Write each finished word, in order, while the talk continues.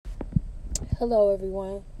Hello,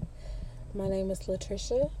 everyone. My name is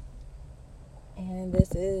Latricia, and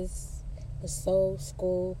this is the Soul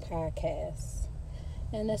School Podcast.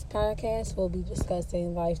 In this podcast, we'll be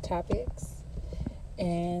discussing life topics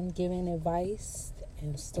and giving advice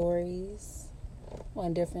and stories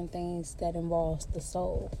on different things that involves the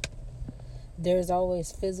soul. There's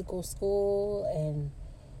always physical school and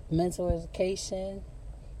mental education,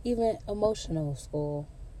 even emotional school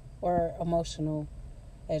or emotional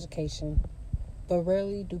education. But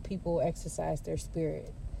rarely do people exercise their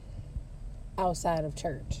spirit outside of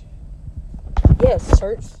church. Yes,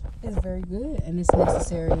 church is very good and it's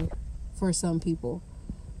necessary for some people.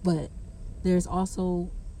 But there's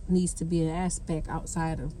also needs to be an aspect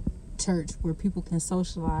outside of church where people can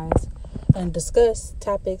socialize and discuss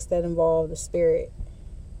topics that involve the spirit.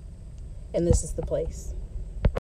 And this is the place.